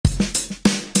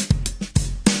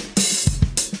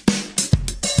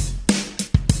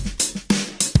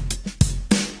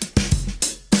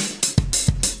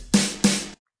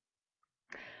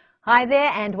Hi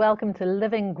there, and welcome to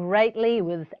Living Greatly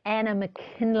with Anna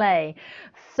McKinley.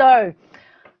 So,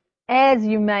 as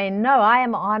you may know, I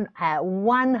am on a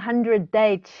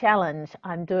 100-day challenge.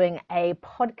 I'm doing a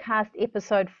podcast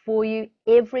episode for you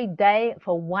every day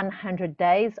for 100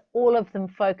 days, all of them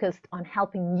focused on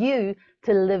helping you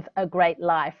to live a great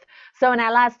life. So in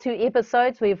our last two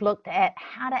episodes, we've looked at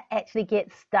how to actually get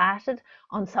started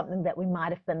on something that we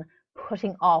might have been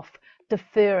putting off,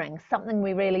 deferring, something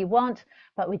we really want,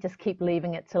 but we just keep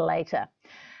leaving it till later.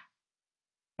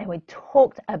 And we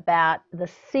talked about the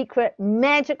secret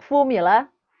magic formula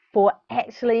for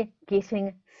actually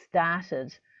getting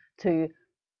started to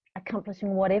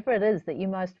accomplishing whatever it is that you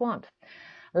most want.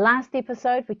 Last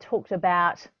episode, we talked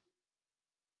about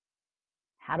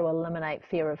how to eliminate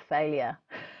fear of failure.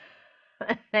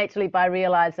 Actually, by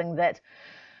realizing that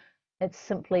it's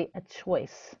simply a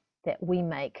choice that we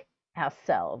make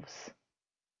ourselves.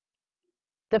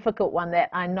 Difficult one, that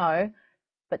I know,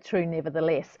 but true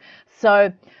nevertheless.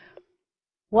 So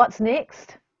what's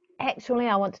next? Actually,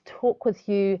 I want to talk with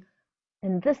you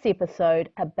in this episode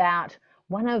about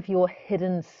one of your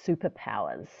hidden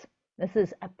superpowers. This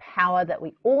is a power that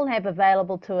we all have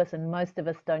available to us and most of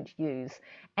us don't use.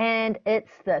 And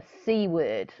it's the C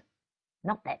word.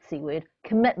 Not that C word,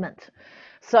 commitment.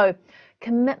 So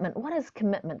commitment, what is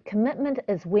commitment? Commitment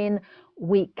is when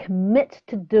we commit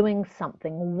to doing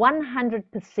something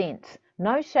 100%.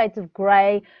 No shades of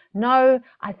grey, no,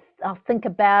 I'll think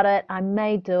about it, I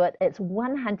may do it. It's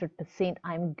 100%,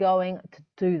 I'm going to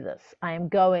do this. I am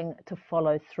going to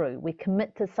follow through. We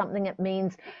commit to something, it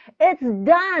means it's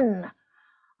done.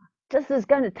 This is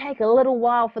going to take a little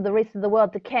while for the rest of the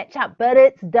world to catch up, but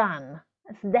it's done.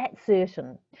 It's that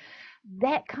certain.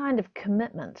 That kind of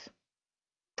commitment,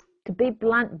 to be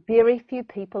blunt, very few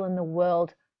people in the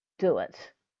world do it.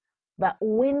 But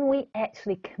when we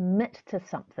actually commit to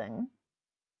something,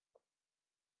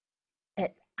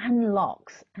 it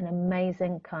unlocks an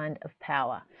amazing kind of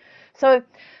power. So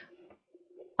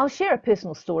I'll share a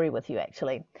personal story with you,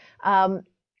 actually. I'm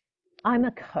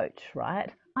a coach,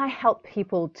 right? I help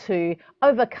people to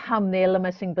overcome their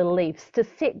limiting beliefs, to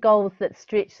set goals that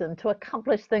stretch them, to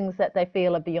accomplish things that they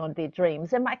feel are beyond their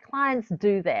dreams. And my clients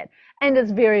do that. And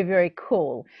it's very, very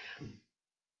cool.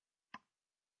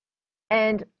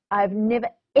 And I've never,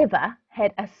 ever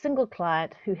had a single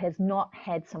client who has not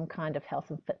had some kind of health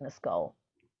and fitness goal.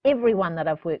 Everyone that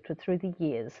I've worked with through the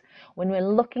years, when we're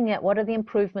looking at what are the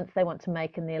improvements they want to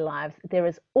make in their lives, there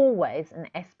is always an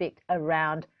aspect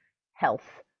around health,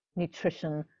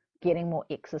 nutrition, getting more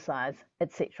exercise,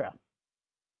 etc.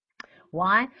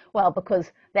 Why? Well,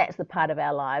 because that's the part of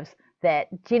our lives that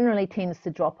generally tends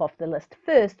to drop off the list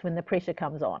first when the pressure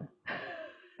comes on,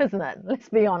 isn't it? Let's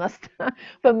be honest.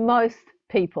 For most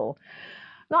people,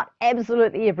 not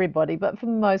absolutely everybody, but for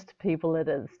most people it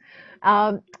is.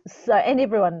 And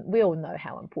everyone, we all know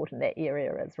how important that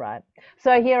area is, right?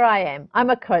 So here I am.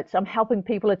 I'm a coach. I'm helping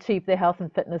people achieve their health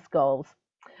and fitness goals.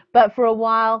 But for a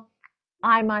while,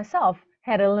 I myself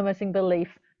had a limiting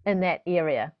belief in that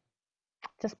area.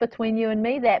 Just between you and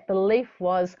me, that belief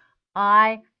was,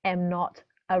 I am not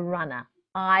a runner.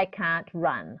 I can't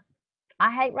run.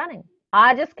 I hate running.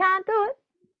 I just can't do it.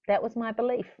 That was my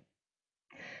belief.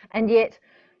 And yet,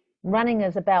 running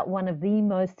is about one of the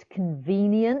most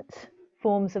convenient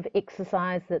forms of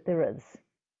exercise that there is.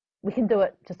 We can do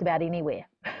it just about anywhere,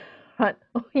 right?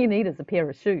 All you need is a pair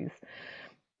of shoes.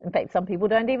 In fact, some people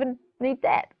don't even need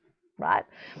that, right?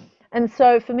 And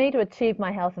so for me to achieve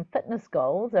my health and fitness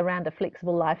goals around a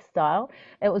flexible lifestyle,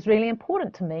 it was really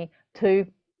important to me to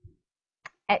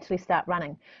actually start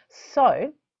running.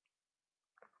 So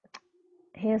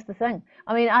here's the thing.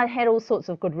 I mean, I had all sorts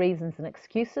of good reasons and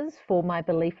excuses for my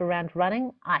belief around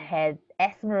running. I had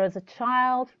asthma as a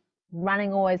child.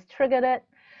 Running always triggered it.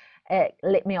 It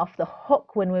let me off the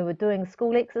hook when we were doing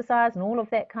school exercise and all of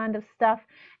that kind of stuff.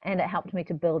 And it helped me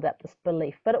to build up this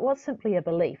belief. But it was simply a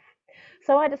belief.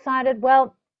 So I decided,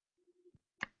 well,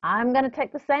 I'm going to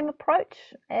take the same approach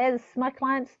as my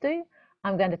clients do.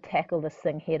 I'm going to tackle this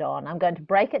thing head on. I'm going to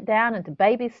break it down into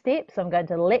baby steps. I'm going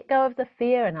to let go of the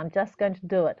fear and I'm just going to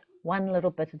do it one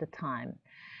little bit at a time.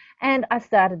 And I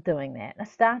started doing that. I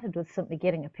started with simply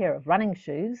getting a pair of running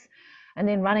shoes and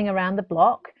then running around the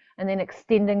block and then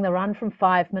extending the run from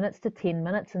 5 minutes to 10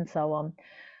 minutes and so on.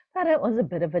 But it was a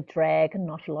bit of a drag and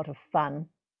not a lot of fun.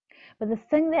 But the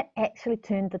thing that actually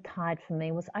turned the tide for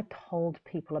me was I told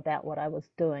people about what I was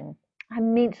doing. I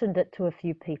mentioned it to a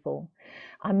few people.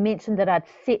 I mentioned that I'd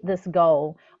set this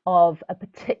goal of a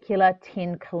particular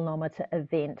 10-kilometer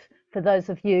event. For those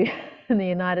of you in the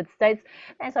United States,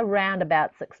 that's around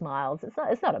about 6 miles.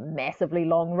 It's not a massively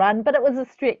long run, but it was a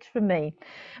stretch for me.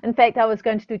 In fact, I was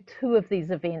going to do 2 of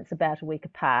these events about a week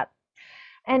apart.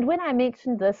 And when I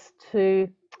mentioned this to,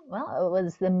 well, it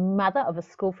was the mother of a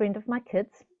school friend of my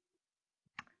kids.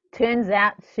 Turns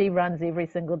out she runs every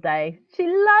single day. She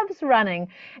loves running,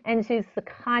 and she's the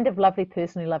kind of lovely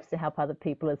person who loves to help other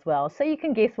people as well. So you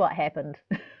can guess what happened.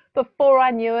 Before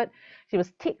I knew it, she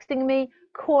was texting me,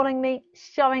 calling me,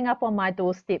 showing up on my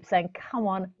doorstep saying, come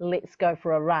on, let's go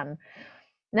for a run.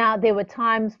 Now, there were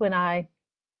times when I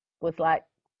was like,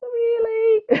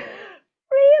 really?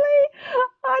 Really?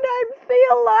 I don't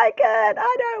feel like it.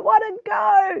 I don't want to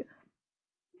go.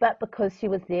 But because she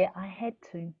was there, I had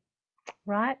to.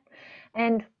 Right?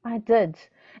 And I did.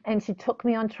 And she took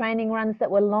me on training runs that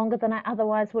were longer than I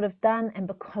otherwise would have done. And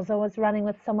because I was running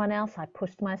with someone else, I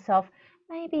pushed myself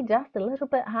maybe just a little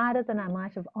bit harder than I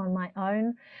might have on my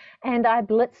own. And I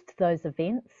blitzed those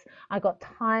events. I got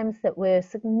times that were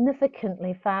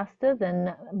significantly faster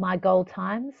than my goal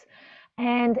times.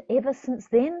 And ever since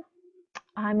then,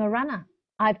 I'm a runner.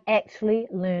 I've actually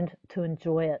learned to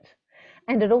enjoy it.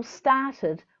 And it all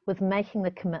started with making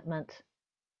the commitment,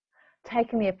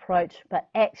 taking the approach, but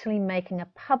actually making a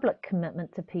public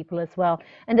commitment to people as well.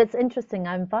 And it's interesting,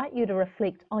 I invite you to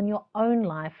reflect on your own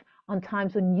life, on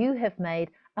times when you have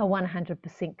made a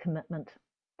 100% commitment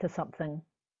to something.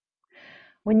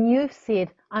 When you've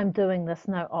said, I'm doing this,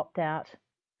 no opt-out.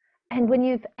 And when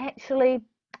you've actually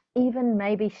even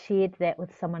maybe shared that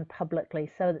with someone publicly,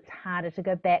 so it's harder to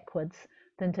go backwards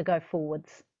than to go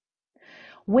forwards.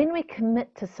 When we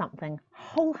commit to something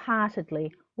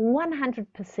wholeheartedly,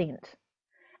 100%,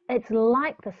 it's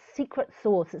like the secret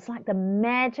sauce. It's like the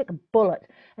magic bullet.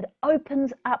 It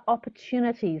opens up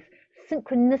opportunities,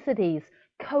 synchronicities,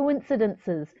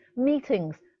 coincidences,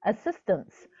 meetings,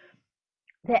 assistance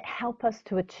that help us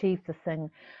to achieve the thing,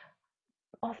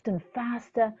 often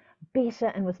faster, better,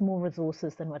 and with more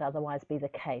resources than would otherwise be the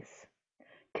case.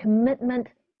 Commitment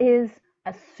is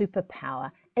a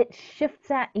superpower. It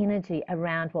shifts our energy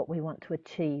around what we want to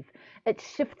achieve. It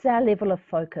shifts our level of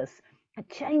focus. It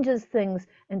changes things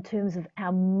in terms of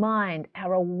our mind,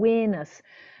 our awareness,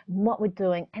 what we're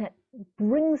doing, and it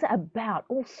brings about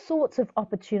all sorts of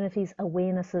opportunities,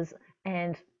 awarenesses,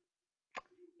 and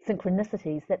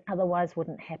synchronicities that otherwise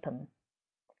wouldn't happen.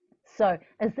 So,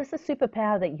 is this a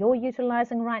superpower that you're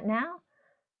utilizing right now?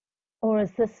 Or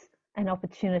is this an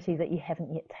opportunity that you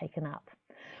haven't yet taken up?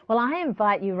 Well, I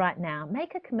invite you right now,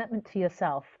 make a commitment to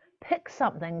yourself. Pick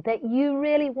something that you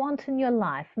really want in your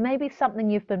life, maybe something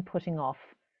you've been putting off.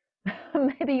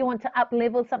 Maybe you want to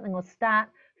up-level something or start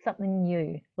something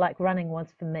new, like running was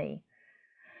for me.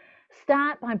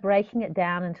 Start by breaking it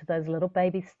down into those little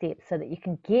baby steps so that you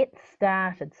can get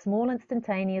started, small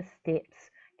instantaneous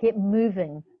steps, get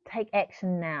moving, take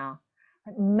action now.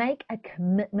 Make a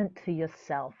commitment to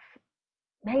yourself.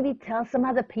 Maybe tell some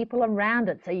other people around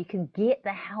it so you can get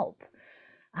the help.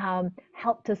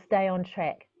 Help to stay on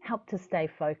track, help to stay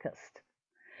focused.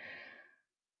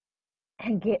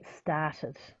 And get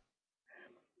started.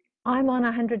 I'm on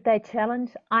a 100-day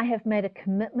challenge. I have made a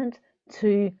commitment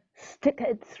to stick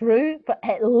it through for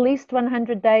at least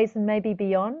 100 days and maybe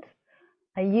beyond.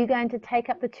 Are you going to take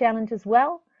up the challenge as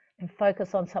well and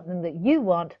focus on something that you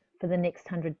want for the next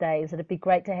 100 days? It'd be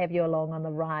great to have you along on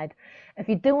the ride. If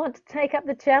you do want to take up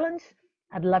the challenge,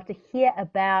 I'd love to hear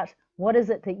about what is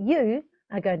it that you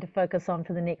are going to focus on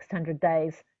for the next 100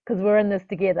 days, because we're in this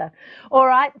together. All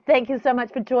right, thank you so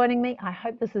much for joining me. I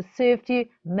hope this has served you,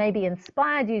 maybe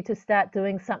inspired you to start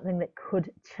doing something that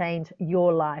could change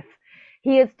your life.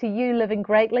 Here's to you living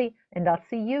greatly, and I'll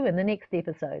see you in the next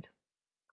episode.